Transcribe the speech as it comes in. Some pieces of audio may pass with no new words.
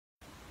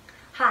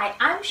Hi,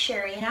 I'm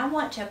Sherry and I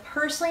want to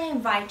personally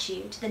invite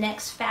you to the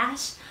next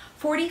Fast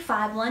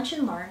 45 Lunch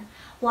and Learn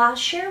where I'll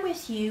share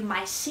with you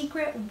my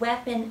secret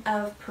weapon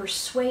of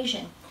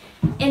persuasion.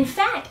 In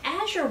fact,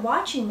 as you're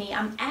watching me,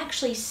 I'm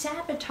actually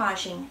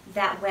sabotaging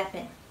that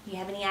weapon. Do you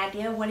have any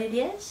idea what it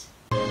is?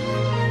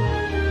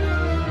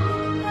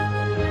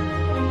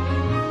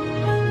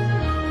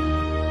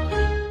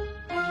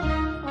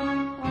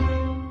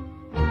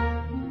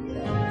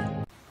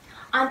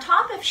 On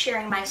top of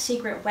sharing my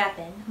secret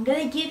weapon, I'm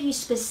going to give you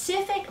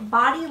specific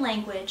body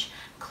language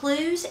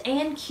clues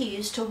and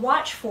cues to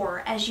watch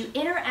for as you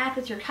interact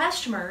with your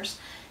customers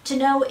to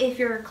know if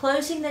you're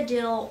closing the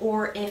deal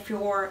or if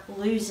you're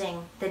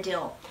losing the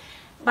deal.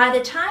 By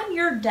the time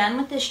you're done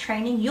with this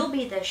training, you'll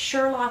be the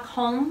Sherlock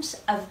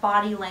Holmes of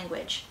body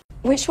language.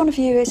 Which one of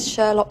you is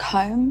Sherlock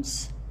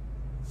Holmes?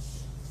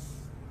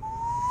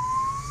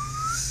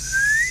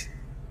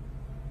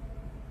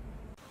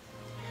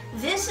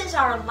 This is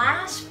our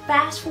last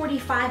Fast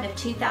 45 of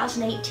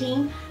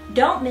 2018.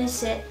 Don't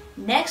miss it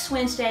next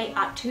Wednesday,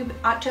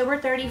 October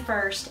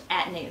 31st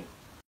at noon.